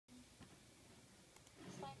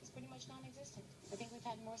much non-existent. I think we've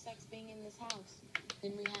had more sex being in this house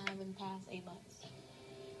than we have in the past 8 months.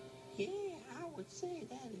 Yeah, I would say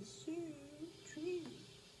that is so true.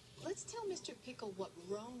 Let's tell Mr. Pickle what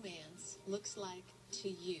romance looks like to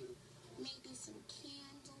you. Maybe some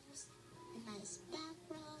candles, a nice back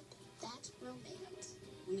rub. That's romance.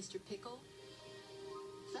 Mr. Pickle?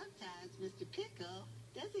 Sometimes Mr. Pickle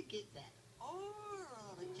doesn't get that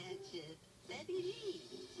oral attention that he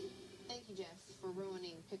needs. Thank you, Jeff, for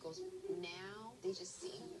ruining pickles. Now they just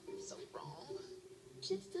seem so wrong.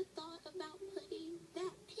 Just the thought about putting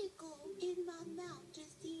that pickle in my mouth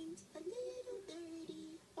just seems a little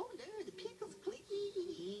dirty. Oh no, the pickle's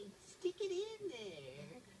clean. Stick it in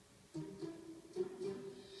there.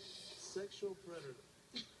 Sexual predator.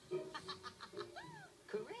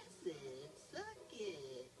 Caress it, suck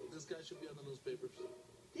it. This guy should be on the newspapers.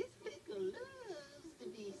 This pickle loves to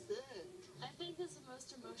be sucked. I think that's the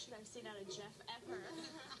most emotion I've seen out of Jeff ever.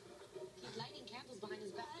 He's lighting candles behind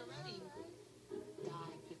his back already.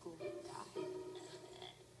 Die, Pickle, die.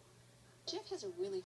 Jeff has a really